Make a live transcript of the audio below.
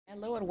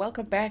Hello and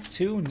welcome back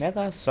to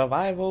Nether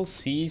Survival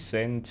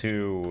Season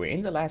 2.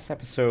 In the last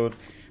episode,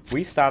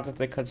 we started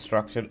the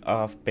construction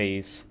of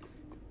base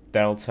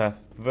Detlta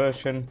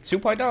version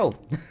 2.0.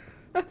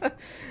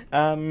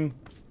 And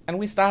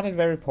we started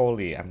very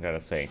poorly, I'm gonna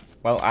say.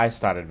 Well, I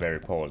started very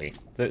poorly.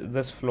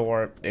 This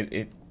floor,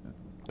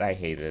 I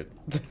hate it.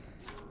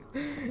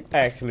 I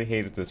actually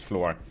hated this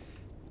floor.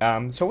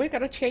 So we're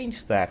gonna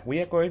change that.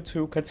 We are going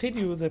to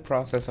continue the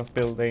process of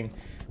building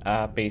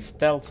base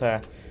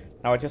Detlta.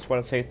 Now I just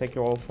want to say thank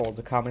you all for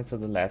the comments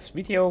in the last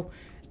video.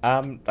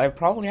 I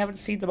probably haven't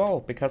seen them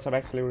all because I'm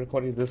actually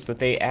recording this the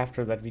day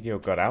after that video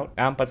got out.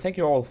 But thank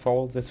you all for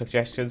all the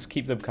suggestions.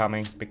 Keep them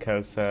coming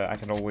because I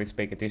can always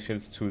make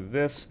additions to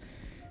this.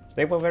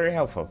 They were very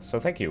helpful, so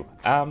thank you.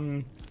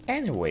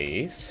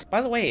 Anyways,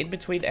 by the way, in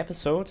between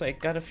episodes, I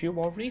got a few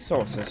more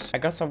resources. I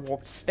got some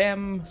warped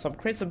stem, some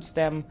chrism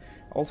stem,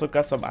 also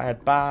got some iron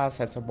bars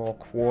and some more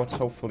quartz.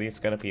 Hopefully it's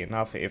gonna be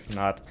enough. If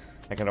not,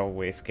 I can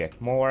always get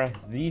more.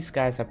 These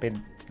guys have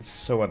been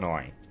so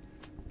annoying.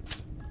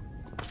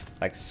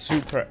 Like,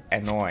 super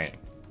annoying.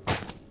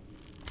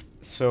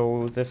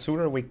 So the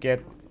sooner we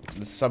get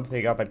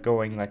something up and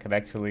going that can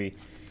actually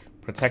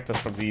protect us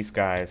from these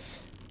guys,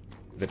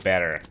 the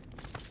better.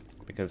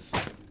 Because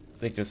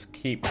they just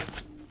keep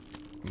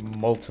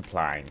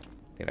multiplying.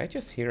 Did I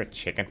just hear a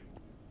chicken?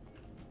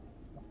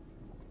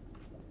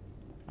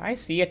 I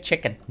see a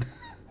chicken.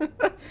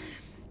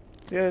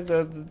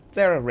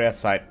 They're a rare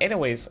sight.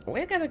 Anyways,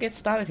 we're gonna get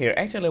started here.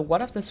 Actually,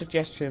 one of the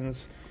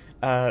suggestions,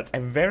 a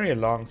very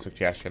long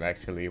suggestion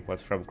actually,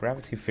 was from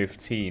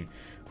Gravity15,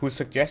 who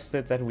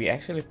suggested that we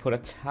actually put a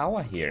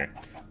tower here,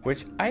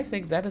 which I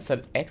think that is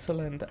an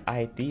excellent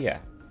idea.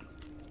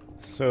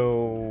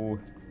 So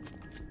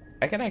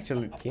I can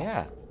actually,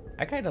 yeah,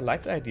 I kind of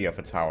like the idea of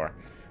a tower,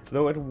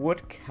 though it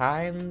would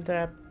kind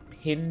of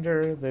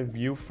hinder the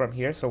view from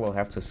here, so we'll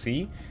have to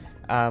see.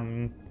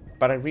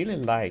 But I really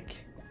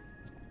like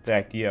the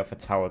idea of a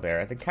tower there,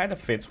 and it kind of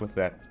fits with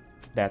that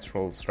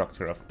natural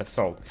structure of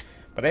basalt.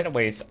 But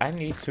anyways, I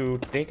need to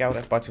dig out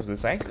a bunch of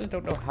this. I actually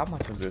don't know how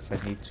much of this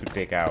I need to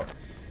dig out.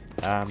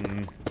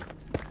 Like,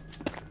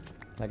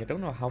 I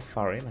don't know how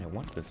far in I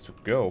want this to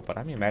go, but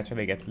I'm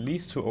imagining at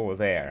least to over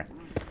there.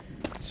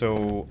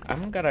 So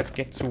I'm gonna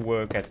get to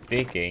work at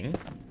digging.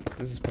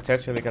 This is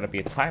potentially gonna be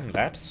a time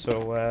lapse,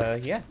 so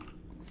yeah,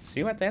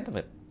 see you at the end of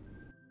it.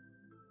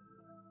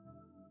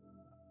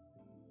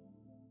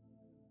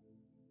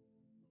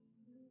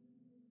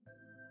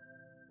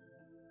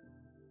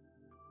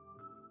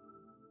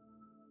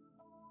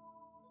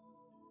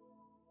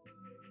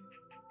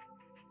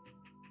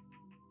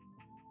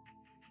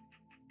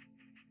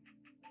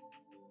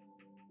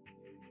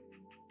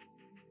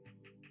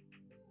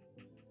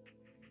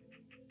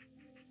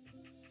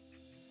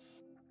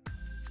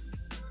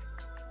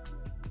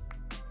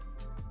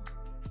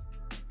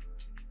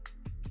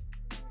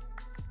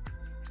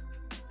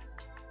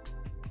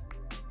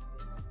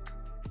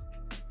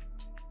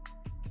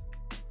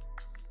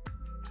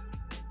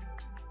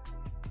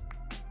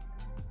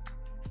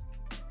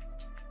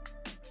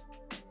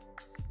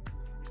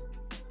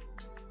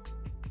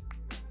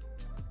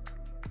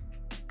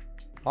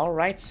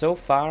 Alright, so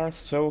far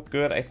so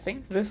good. I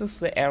think this is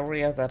the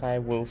area that I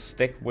will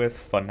stick with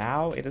for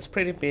now. It is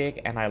pretty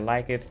big and I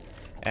like it.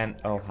 And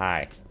oh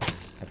hi,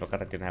 I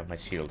forgot I didn't have my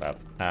shield up.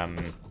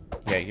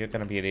 Yeah, you're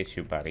gonna be an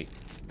issue, buddy.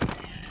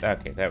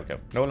 Okay, there we go.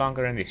 No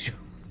longer an issue.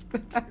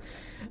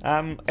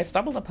 I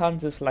stumbled upon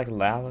this like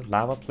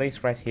lava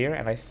place right here,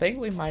 and I think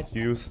we might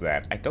use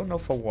that. I don't know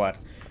for what,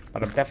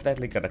 but I'm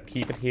definitely gonna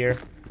keep it here.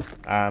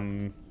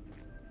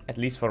 At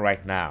least for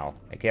right now.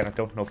 Again, I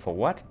don't know for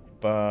what,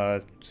 but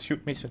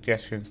shoot me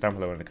suggestions down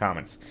below in the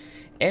comments.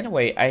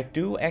 Anyway, I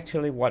do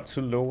actually want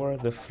to lower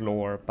the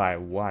floor by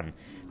 1,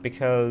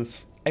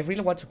 because I really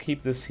want to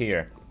keep this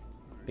here.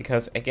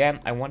 Because again,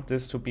 I want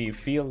this to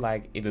feel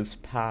like it is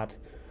part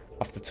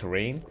of the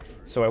terrain.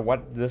 So I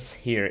want this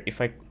here. If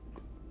I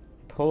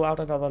pull out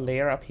another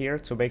layer up here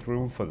to make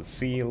room for the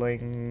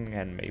ceiling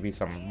and maybe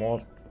some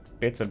more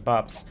bits and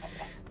bobs,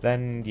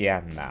 then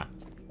yeah,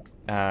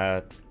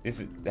 nah. Is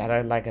it that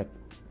I like a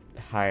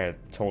higher,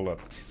 taller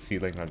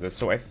ceiling on this?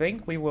 So I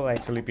think we will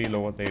actually be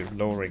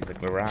lowering the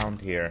ground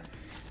here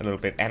a little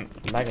bit. And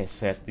like I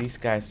said, these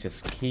guys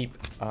just keep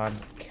on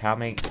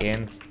coming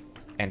in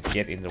and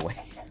get in the way.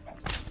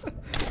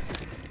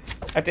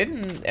 I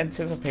didn't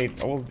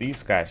anticipate all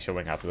these guys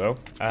showing up though,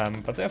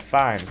 but they're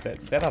fine.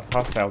 They're not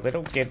hostile. They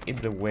don't get in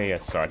the way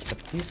as such. But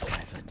these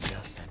guys are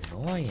just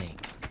annoying.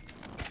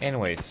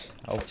 Anyways,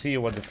 I'll see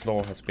you when the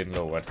floor has been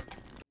lowered.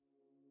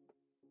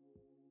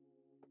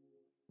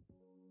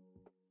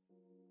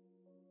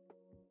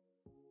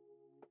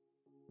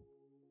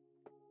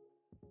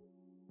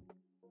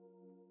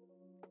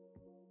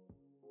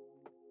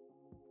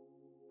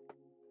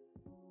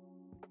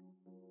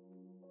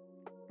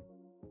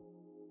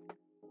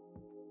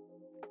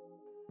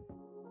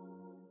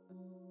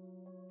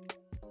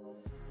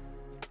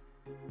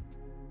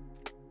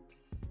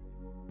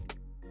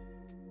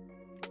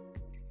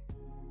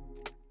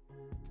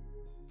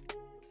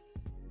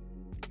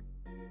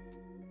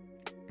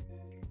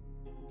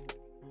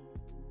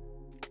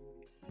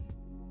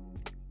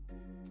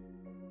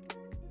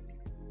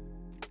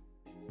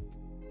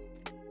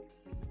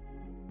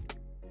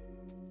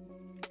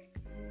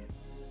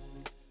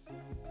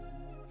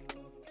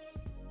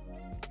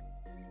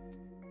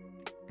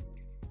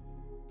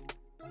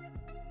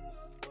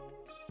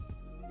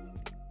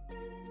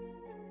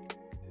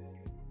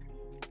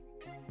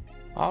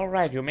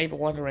 Alright, you may be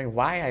wondering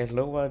why I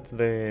lowered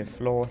the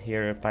floor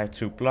here by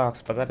 2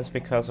 blocks, but that is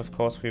because of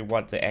course we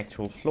want the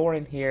actual floor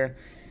in here,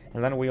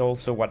 and then we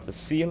also want the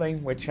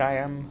ceiling, which I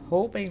am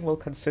hoping will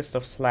consist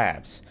of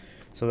slabs,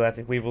 so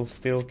that we will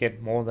still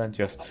get more than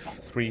just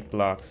 3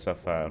 blocks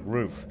of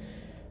roof.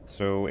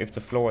 So if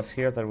the floor is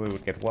here, then we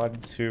would get 1,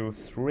 2,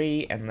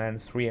 3, and then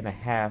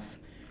 3.5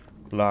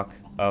 block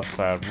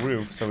of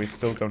roof, so we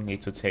still don't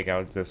need to take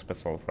out this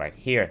basalt right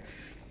here.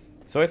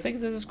 So I think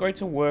this is going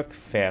to work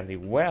fairly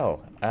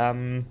well.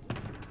 I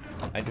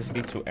just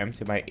need to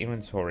empty my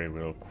inventory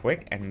real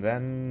quick, and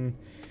then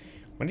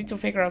we need to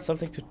figure out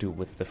something to do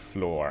with the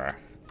floor.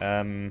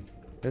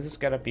 This is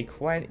gonna be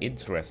quite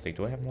interesting.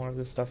 Do I have more of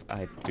this stuff?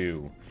 I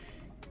do.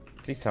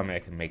 Please tell me I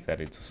can make that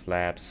into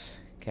slabs.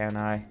 Can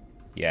I?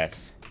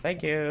 Yes.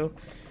 Thank you.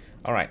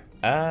 Alright.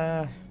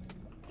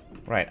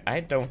 Right. I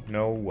don't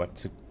know what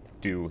to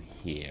do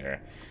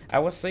here. I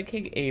was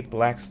thinking a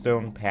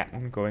blackstone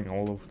pattern going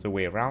all the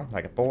way around,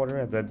 like a border,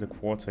 and then the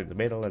quartz in the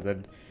middle, and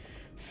then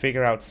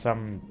figure out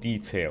some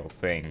detail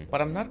thing.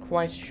 But I'm not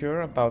quite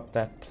sure about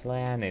that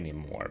plan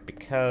anymore,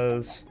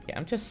 because yeah,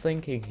 I'm just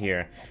thinking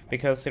here,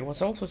 because it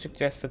was also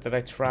suggested that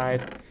I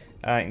tried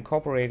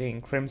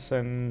incorporating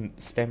crimson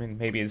stem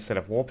maybe instead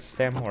of warp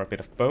stem, or a bit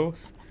of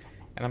both.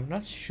 And I'm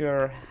not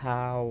sure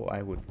how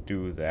I would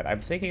do that. I'm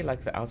thinking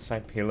like the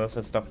outside pillars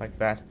and stuff like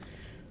that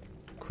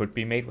could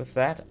be made with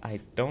that. I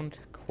don't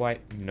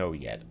quite know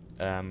yet.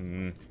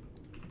 I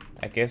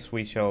guess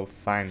we shall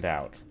find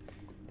out.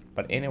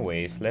 But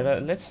anyways,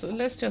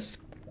 let's just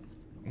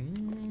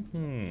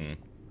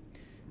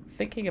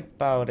thinking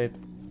about it,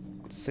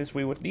 since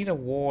we would need a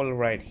wall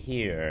right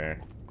here.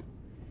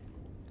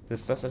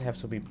 This doesn't have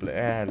to be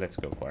let's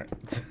go for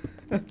it.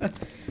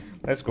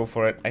 Let's go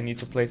for it. I need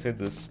to place it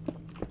this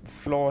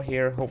floor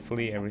here.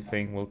 Hopefully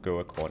everything will go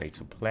according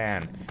to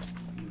plan.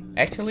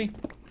 Actually,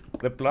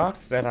 the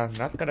blocks that are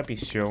not gonna be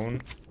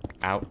shown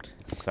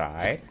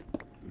outside,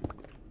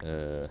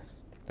 that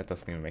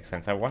doesn't even make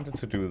sense. I wanted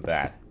to do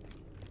that.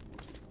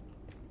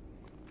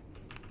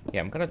 Yeah,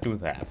 I'm gonna do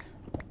that.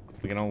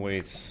 We can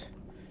always,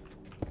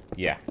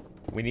 yeah,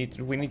 we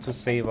need to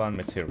save on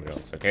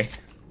materials, okay?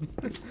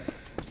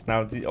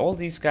 Now all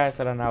these guys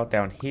that are now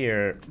down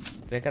here,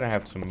 they're gonna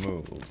have to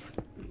move.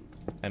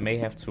 I may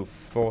have to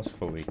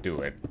forcefully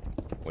do it,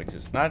 which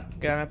is not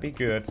gonna be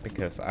good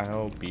because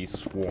I'll be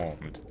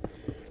swarmed.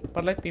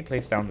 But let me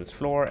place down this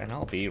floor and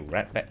I'll be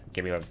right back.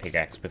 Give me a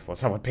pickaxe before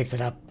someone picks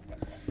it up.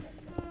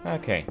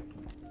 Okay.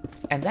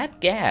 And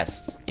that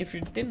gas, if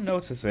you didn't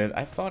notice it,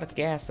 I fought a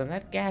gas, and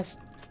that gas,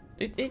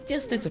 it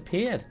just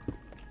disappeared.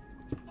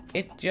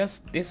 It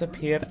just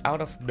disappeared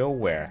out of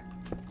nowhere.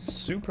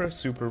 Super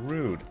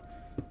rude.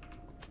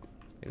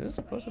 Is this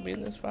supposed to be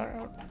this far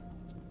out?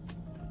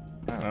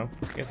 I don't know.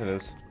 Guess it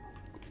is.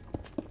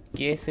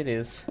 Guess it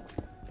is.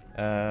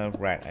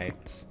 Right, I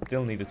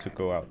still needed to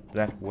go out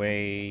that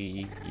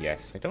way.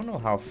 Yes, I don't know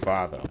how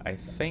far though. I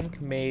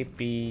think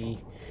maybe...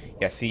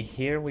 Yeah, see,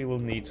 here we will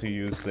need to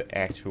use the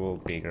actual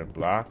bigger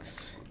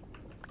blocks.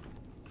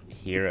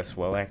 Here as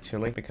well,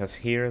 actually, because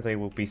here they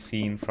will be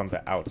seen from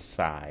the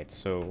outside.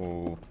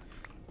 So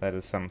that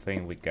is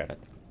something we gotta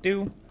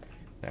do.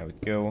 There we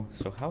go.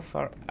 So how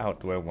far out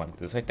do I want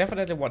this? I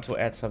definitely want to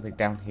add something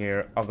down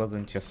here other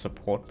than just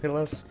support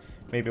pillars.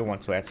 Maybe I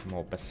want to add some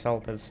more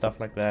basalt and stuff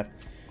like that.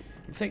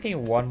 I'm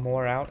thinking one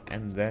more out,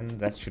 and then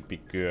that should be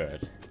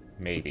good.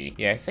 Maybe.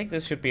 Yeah, I think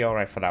this should be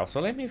alright for now.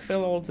 So let me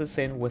fill all this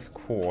in with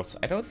quartz.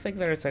 I don't think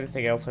there is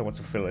anything else I want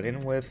to fill it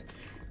in with.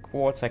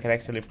 Quartz, I can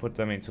actually put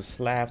them into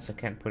slabs. I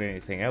can't put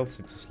anything else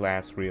into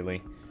slabs,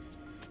 really.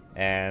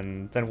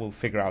 And then we'll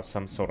figure out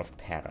some sort of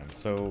pattern.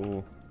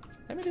 So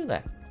let me do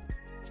that.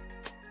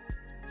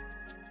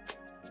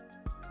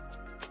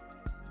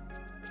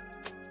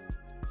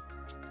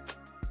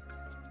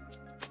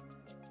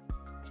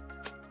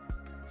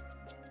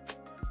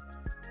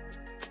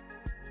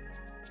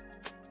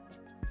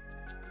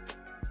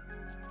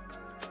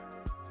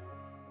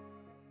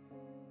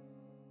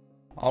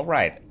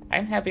 Alright,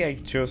 I'm happy I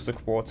chose the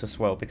quartz as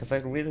well, because I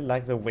really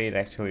like the way it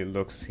actually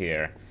looks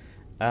here.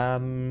 I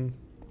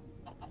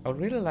would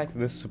really like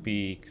this to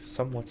be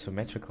somewhat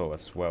symmetrical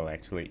as well,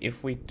 actually.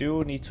 If we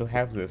do need to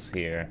have this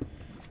here,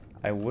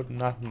 I would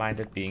not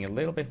mind it being a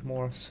little bit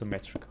more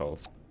symmetrical.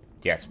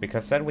 Yes,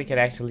 because then we can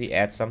actually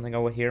add something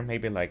over here,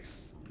 maybe like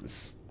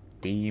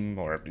steam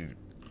or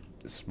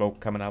smoke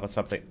coming out or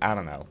something, I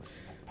don't know.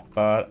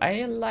 But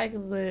I like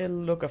the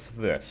look of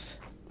this.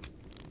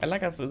 I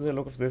like the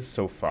look of this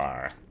so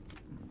far.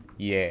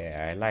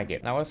 Yeah, I like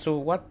it. Now, as to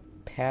what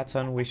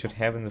pattern we should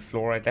have in the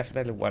floor, I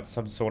definitely want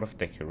some sort of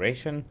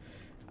decoration.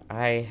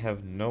 I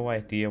have no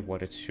idea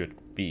what it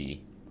should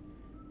be.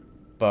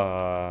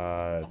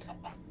 But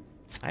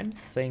I'm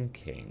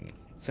thinking,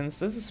 since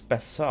this is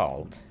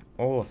basalt,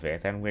 all of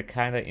it, and we're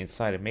kind of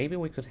inside it, maybe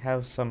we could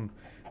have some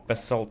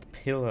basalt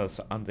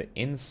pillars on the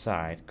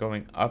inside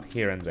going up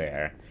here and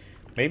there.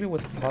 Maybe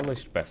with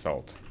polished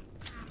basalt.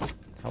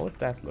 How would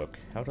that look?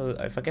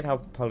 I forget how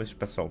polished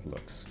basalt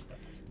looks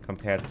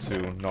compared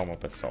to normal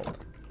basalt.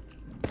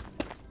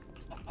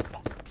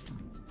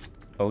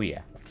 Oh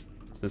yeah.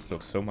 This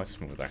looks so much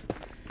smoother.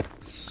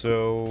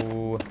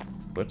 So,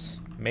 whoops.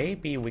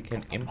 Maybe we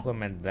can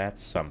implement that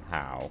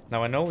somehow.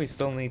 Now I know we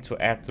still need to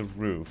add the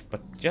roof,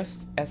 but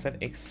just as an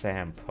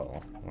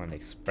example, or an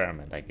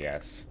experiment I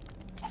guess.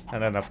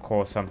 And then of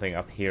course something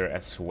up here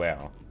as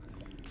well.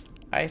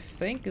 I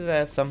think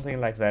there's something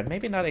like that.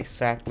 Maybe not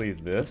exactly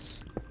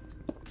this,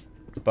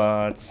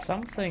 but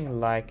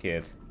something like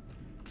it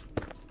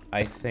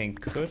I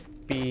think could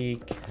be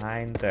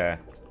kinda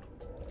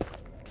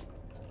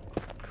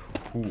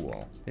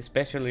cool.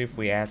 Especially if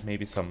we add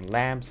maybe some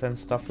lamps and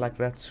stuff like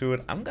that to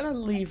it. I'm gonna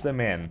leave them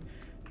in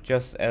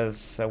just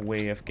as a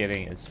way of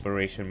getting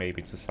inspiration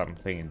maybe to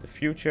something in the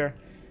future.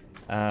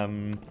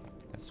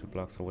 That's 2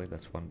 blocks away,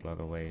 that's 1 block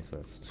away, so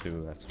that's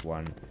 2, that's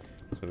 1.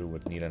 So we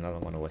would need another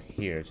one over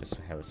here just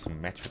to have it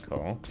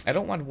symmetrical. I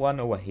don't want one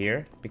over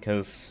here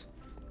because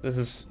this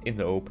is in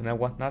the open and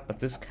whatnot, but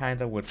this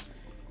kinda would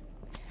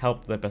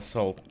help the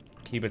basalt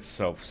keep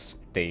itself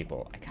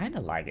stable. I kinda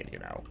like it, you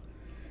know.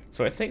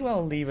 So I think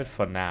I'll leave it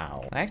for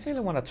now. I actually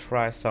want to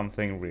try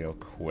something real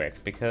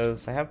quick,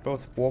 because I have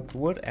both warped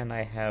wood and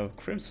I have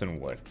crimson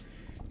wood.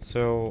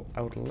 So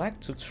I would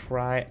like to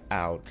try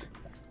out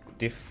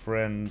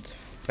different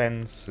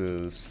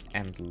fences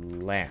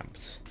and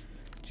lamps,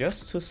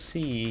 just to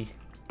see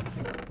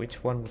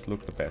which one would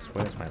look the best.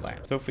 Where's my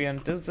lamp? So if we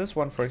this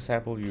one, for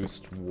example,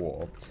 used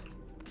warped,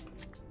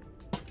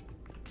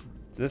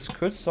 this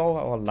could solve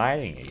our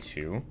lighting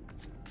issue.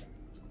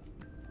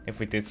 If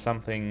we did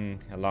something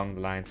along the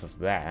lines of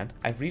that.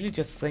 I really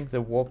just think the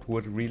warped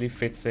wood really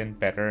fits in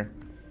better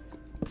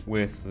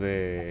with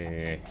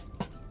the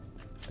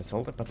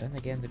basalt, but then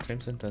again the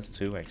crimson does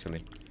too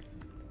actually.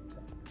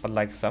 But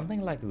like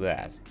something like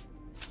that.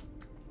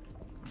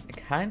 I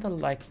kinda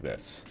like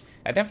this.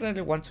 I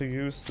definitely want to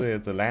use the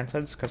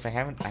lanterns because I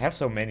have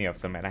so many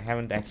of them and I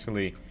haven't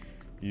actually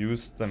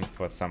used them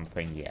for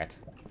something yet.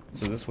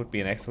 So this would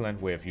be an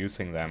excellent way of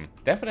using them.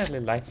 Definitely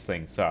lights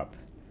things up.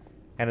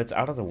 And it's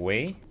out of the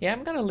way. Yeah,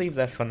 I'm gonna leave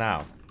that for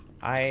now.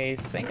 I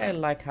think I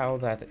like how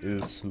that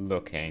is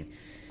looking.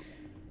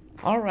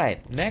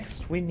 Alright,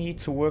 next we need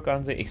to work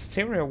on the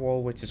exterior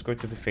wall, which is going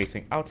to be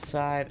facing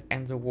outside,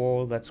 and the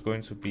wall that's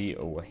going to be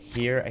over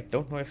here. I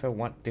don't know if I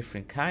want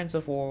different kinds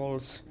of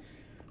walls,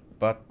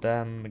 but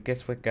I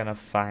guess we're gonna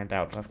find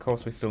out. Of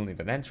course we still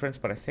need an entrance,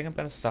 but I think I'm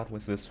gonna start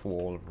with this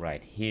wall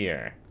right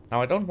here.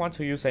 Now I don't want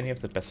to use any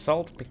of the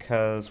basalt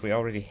because we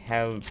already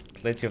have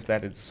plenty of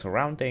that in the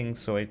surroundings,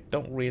 so I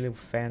don't really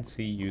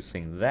fancy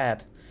using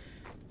that.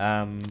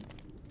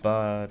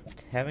 But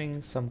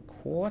having some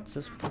quartz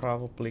is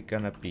probably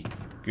gonna be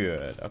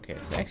good. Okay,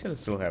 so actually I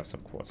still have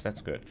some quartz,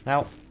 that's good.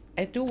 Now,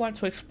 I do want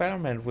to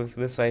experiment with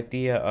this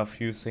idea of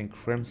using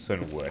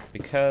crimson wood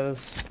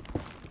because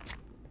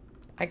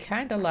I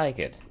kinda like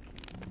it.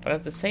 But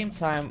at the same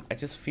time, I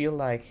just feel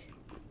like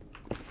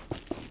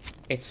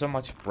it's so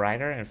much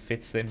brighter and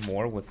fits in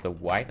more with the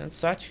white and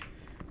such.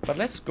 But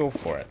let's go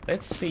for it.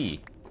 Let's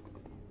see.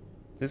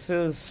 This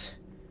is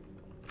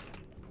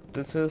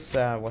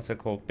what's it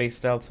called? Base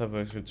Delta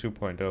version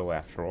 2.0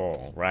 after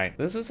all, right?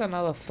 This is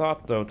another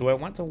thought though. Do I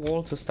want the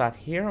wall to start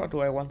here or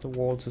do I want the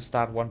wall to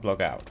start 1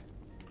 block out?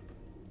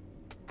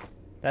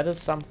 That is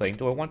something.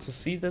 Do I want to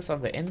see this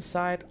on the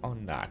inside or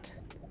not?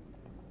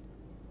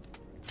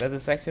 That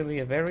is actually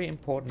a very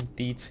important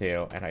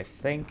detail, and I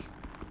think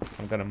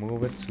I'm gonna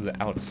move it to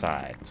the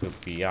outside, to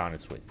be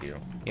honest with you.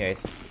 Yeah, I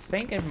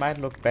think it might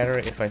look better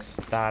if I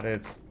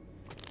started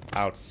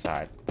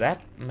outside.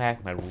 That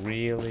magma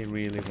really,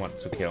 really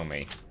wants to kill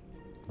me.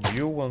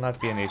 You will not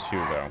be an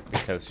issue though,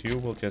 because you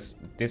will just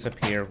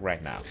disappear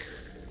right now.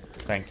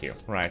 Thank you.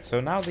 Right, so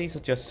now these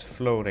are just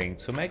floating.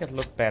 To make it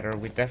look better,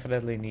 we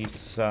definitely need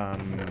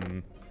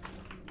some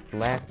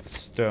black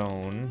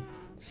stone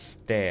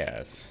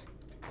stairs,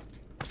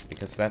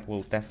 because that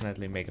will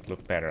definitely make it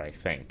look better, I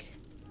think.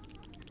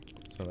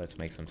 So let's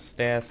make some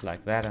stairs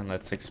like that, and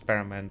let's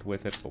experiment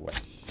with it over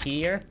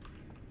here.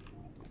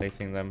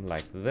 Placing them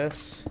like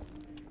this,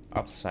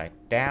 upside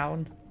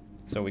down.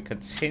 So we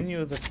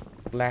continue the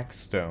black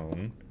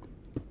stone,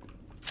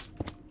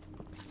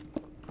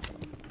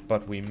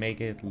 but we make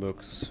it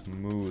look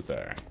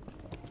smoother.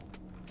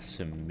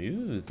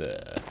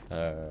 Smoother?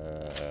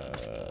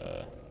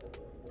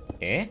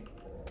 Eh?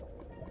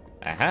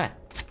 Aha!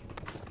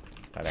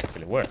 That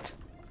actually worked.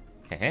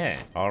 Heh,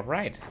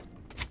 alright.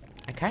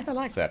 I kinda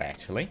like that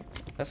actually.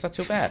 That's not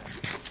too bad.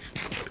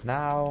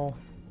 Now,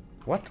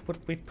 what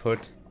would we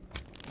put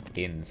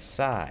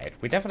inside?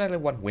 We definitely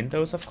want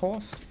windows, of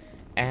course.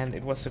 And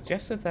it was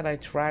suggested that I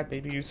tried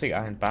maybe using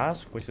iron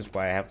bars, which is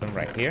why I have them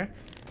right here.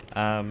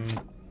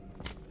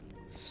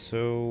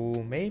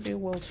 So maybe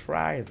we'll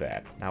try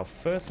that. Now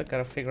first I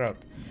gotta figure out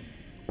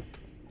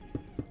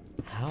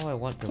how I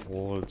want the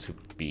wall to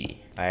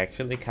be. I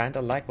actually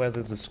kinda like where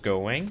this is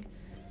going.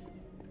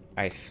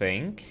 I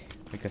think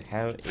we could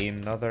have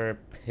another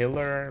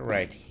pillar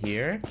right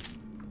here.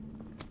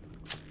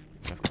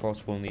 Of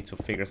course we'll need to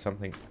figure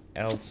something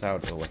else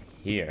out over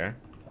here.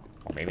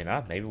 Or maybe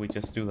not, maybe we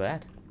just do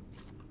that.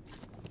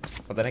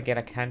 But then again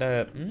I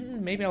kinda...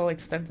 maybe I'll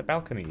extend the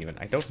balcony even,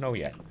 I don't know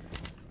yet.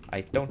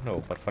 I don't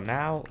know, but for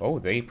now... Oh,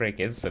 they break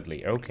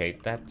instantly. Okay,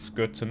 that's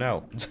good to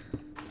know.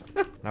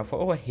 Now for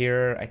over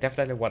here, I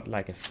definitely want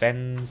like a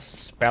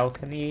fence,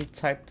 balcony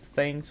type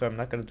thing, so I'm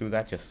not gonna do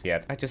that just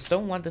yet. I just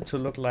don't want it to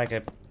look like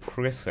a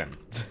prison.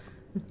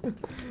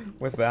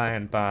 With the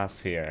iron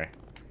bars here.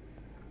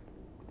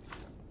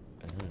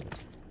 I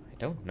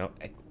don't know.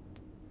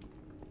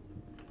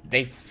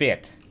 They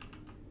fit.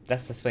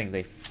 That's the thing,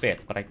 they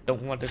fit, but I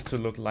don't want it to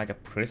look like a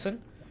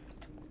prison.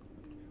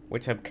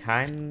 Which I'm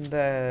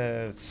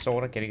kinda,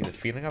 sorta getting the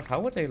feeling of. How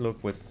would they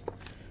look with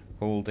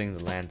holding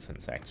the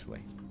lanterns,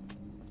 actually?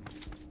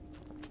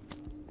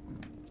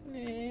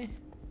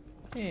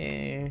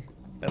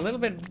 A little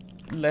bit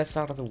less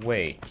out of the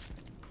way.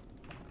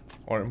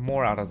 Or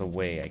more out of the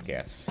way, I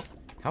guess.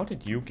 How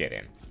did you get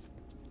in?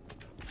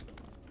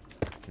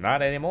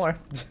 Not anymore.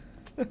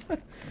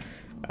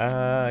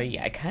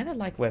 Yeah, I kind of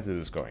like where this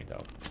is going,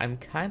 though. I'm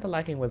kind of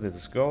liking where this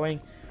is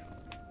going.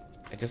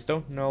 I just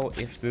don't know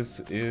if this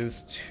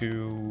is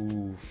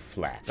too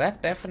flat.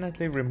 That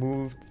definitely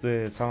removed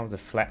some of the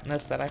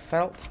flatness that I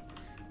felt.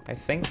 I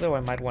think, though,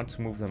 I might want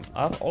to move them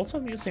up. Also,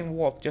 I'm using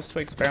warp just to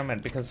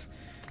experiment, because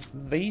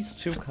these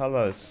two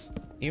colors,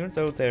 even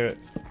though they're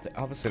the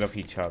opposite of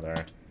each other,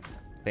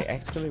 they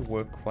actually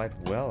work quite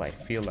well, I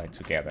feel like,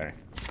 together.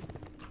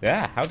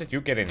 Yeah, how did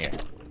you get in here?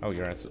 Oh,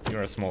 you're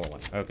a small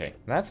one. Okay,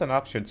 that's an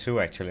option too,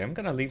 actually. I'm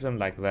gonna leave them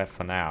like that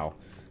for now.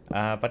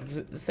 But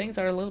things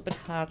are a little bit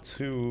hard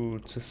to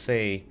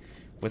say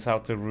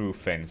without the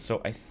roof in.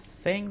 So I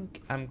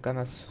think I'm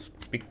gonna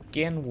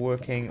begin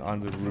working on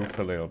the roof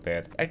a little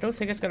bit. I don't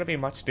think it's gonna be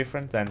much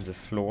different than the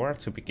floor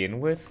to begin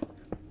with.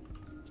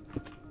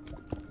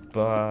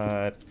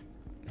 But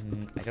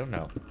I don't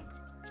know.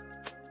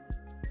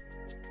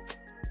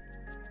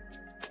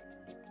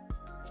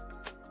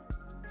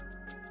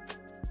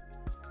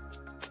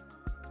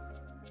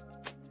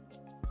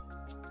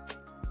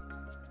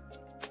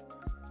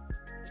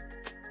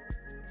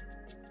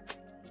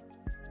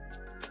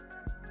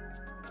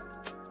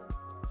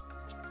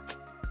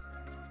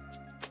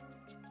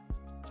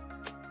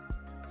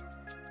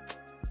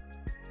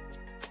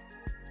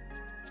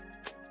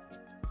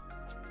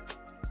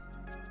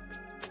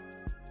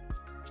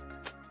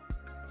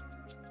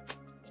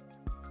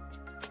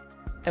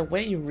 A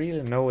way you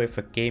really know if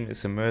a game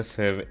is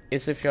immersive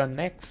is if your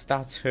neck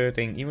starts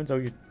hurting even though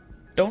you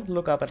don't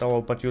look up at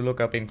all, but you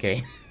look up in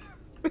game.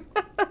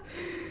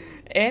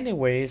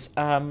 Anyways,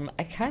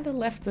 I kind of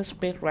left this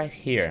bit right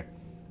here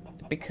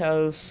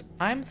because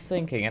I'm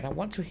thinking, and I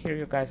want to hear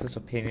your guys'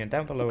 opinion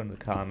down below in the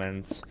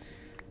comments.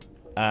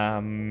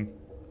 I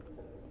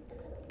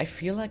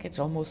feel like it's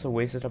almost a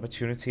wasted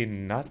opportunity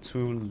not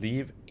to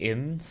leave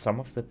in some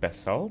of the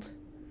basalt.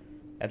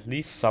 At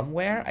least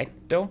somewhere. I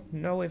don't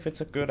know if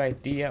it's a good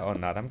idea or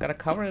not. I'm gonna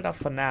cover it up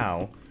for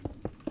now.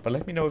 But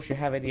let me know if you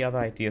have any other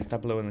ideas down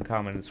below in the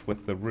comments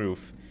with the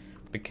roof.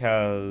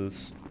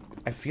 Because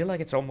I feel like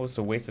it's almost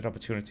a wasted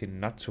opportunity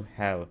not to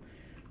have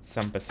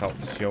some basalt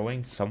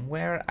showing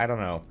somewhere. I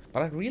don't know.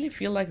 But I really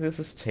feel like this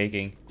is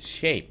taking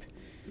shape.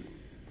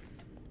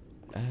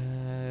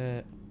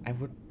 I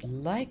would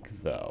like,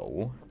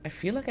 though... I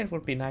feel like it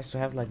would be nice to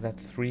have like that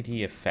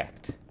 3D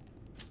effect.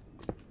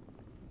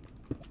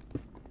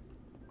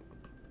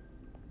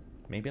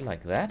 Maybe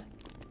like that?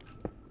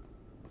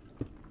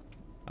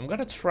 I'm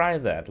gonna try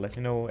that. Let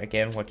me know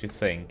again what you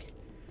think.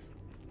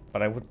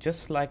 But I would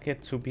just like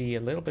it to be a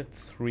little bit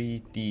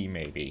 3D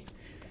maybe.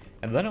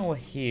 And then over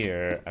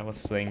here, I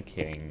was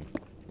thinking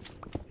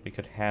we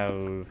could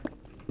have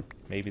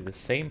maybe the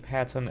same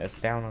pattern as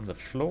down on the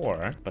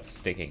floor, but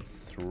sticking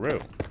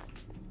through.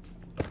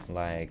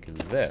 Like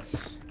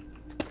this.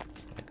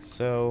 Like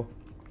so.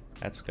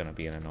 That's gonna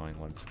be an annoying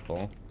one to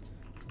pull.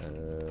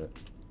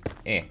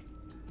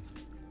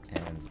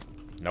 And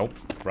nope,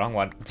 wrong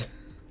one.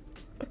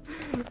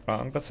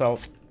 Wrong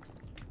basalt.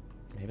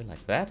 Maybe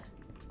like that?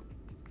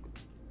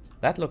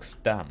 That looks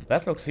dumb.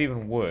 That looks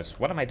even worse.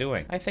 What am I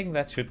doing? I think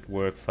that should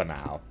work for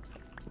now.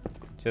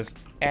 Just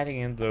adding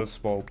in those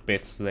small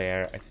bits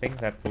there. I think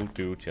that will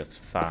do just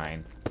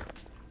fine.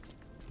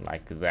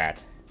 Like that.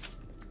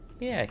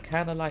 Yeah, I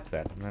kinda like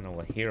that. And then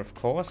over here, of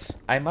course.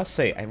 I must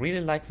say, I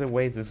really like the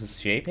way this is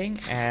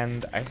shaping.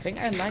 And I think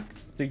I like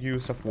the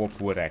use of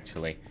warped wood,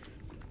 actually.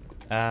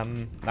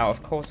 Now,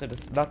 of course, it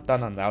is not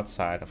done on the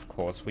outside, of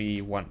course.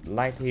 We want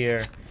light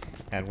here,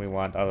 and we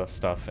want other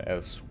stuff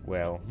as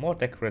well. More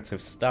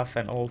decorative stuff,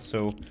 and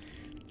also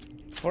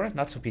for it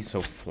not to be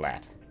so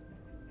flat.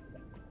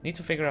 Need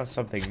to figure out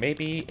something.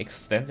 Maybe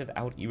extend it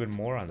out even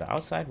more on the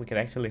outside. We could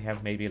actually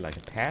have maybe like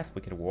a path.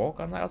 We could walk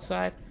on the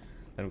outside.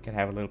 Then we can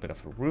have a little bit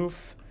of a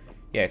roof.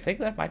 Yeah, I think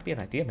that might be an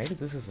idea. Maybe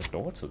this is a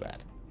door to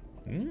that.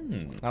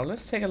 Now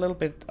let's take a little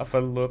bit of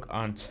a look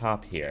on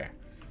top here.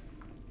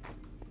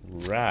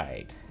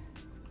 Right.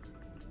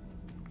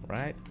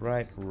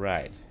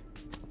 Right.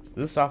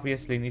 This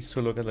obviously needs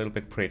to look a little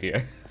bit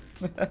prettier.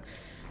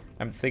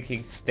 I'm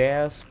thinking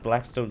stairs,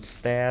 blackstone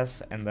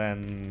stairs, and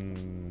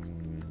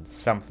then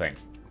something.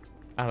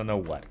 I don't know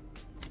what.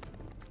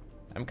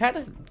 I'm kind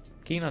of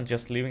keen on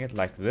just leaving it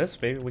like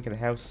this. Maybe we can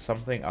have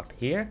something up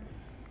here.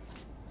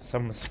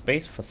 some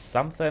space for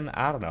something,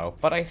 I don't know.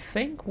 But I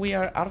think we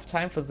are out of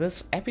time for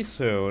this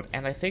episode,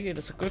 and I think it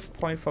is a good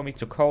point for me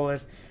to call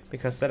it,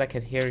 because then I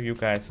can hear you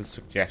guys'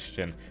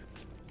 suggestion.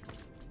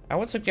 I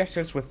want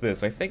suggestions with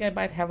this. I think I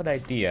might have an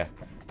idea.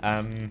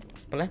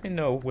 But let me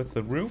know with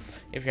the roof,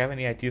 if you have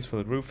any ideas for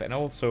the roof, and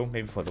also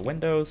maybe for the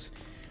windows.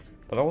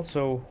 But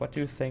also, what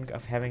do you think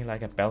of having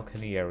like a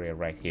balcony area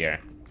right here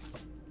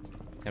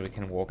that we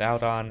can walk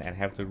out on and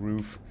have the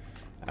roof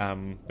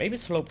maybe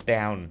slope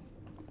down,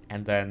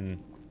 and then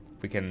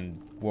we can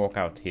walk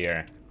out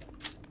here.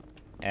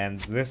 And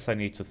this I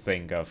need to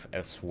think of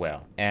as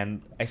well.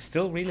 And I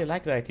still really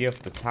like the idea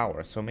of the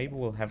tower, so maybe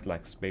we'll have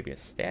like maybe a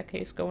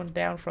staircase going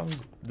down from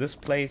this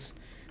place,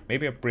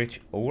 maybe a bridge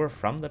over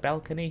from the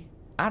balcony.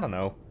 I don't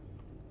know.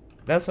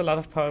 There's a lot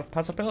of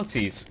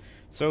possibilities.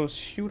 So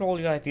shoot all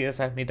your ideas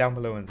at me down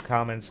below in the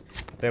comments.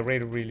 They're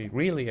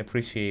really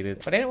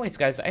appreciated. But anyways,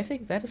 guys, I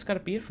think that is gonna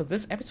be it for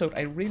this episode.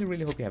 I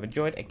really hope you have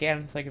enjoyed.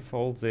 Again, thank you for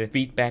all the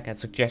feedback and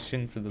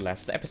suggestions in the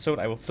last episode.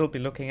 I will still be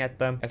looking at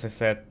them. As I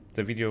said,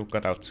 the video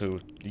got out to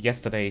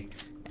yesterday,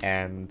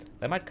 and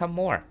there might come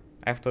more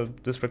after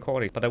this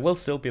recording. But I will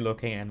still be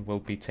looking and will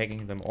be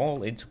taking them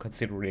all into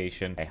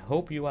consideration. I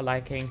hope you are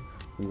liking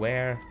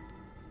where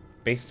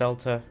Base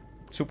Delta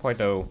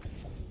 2.0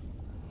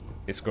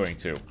 is going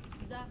to.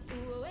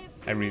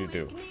 I really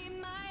do.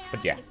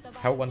 But yeah,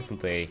 have a wonderful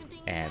day,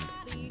 and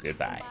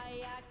goodbye.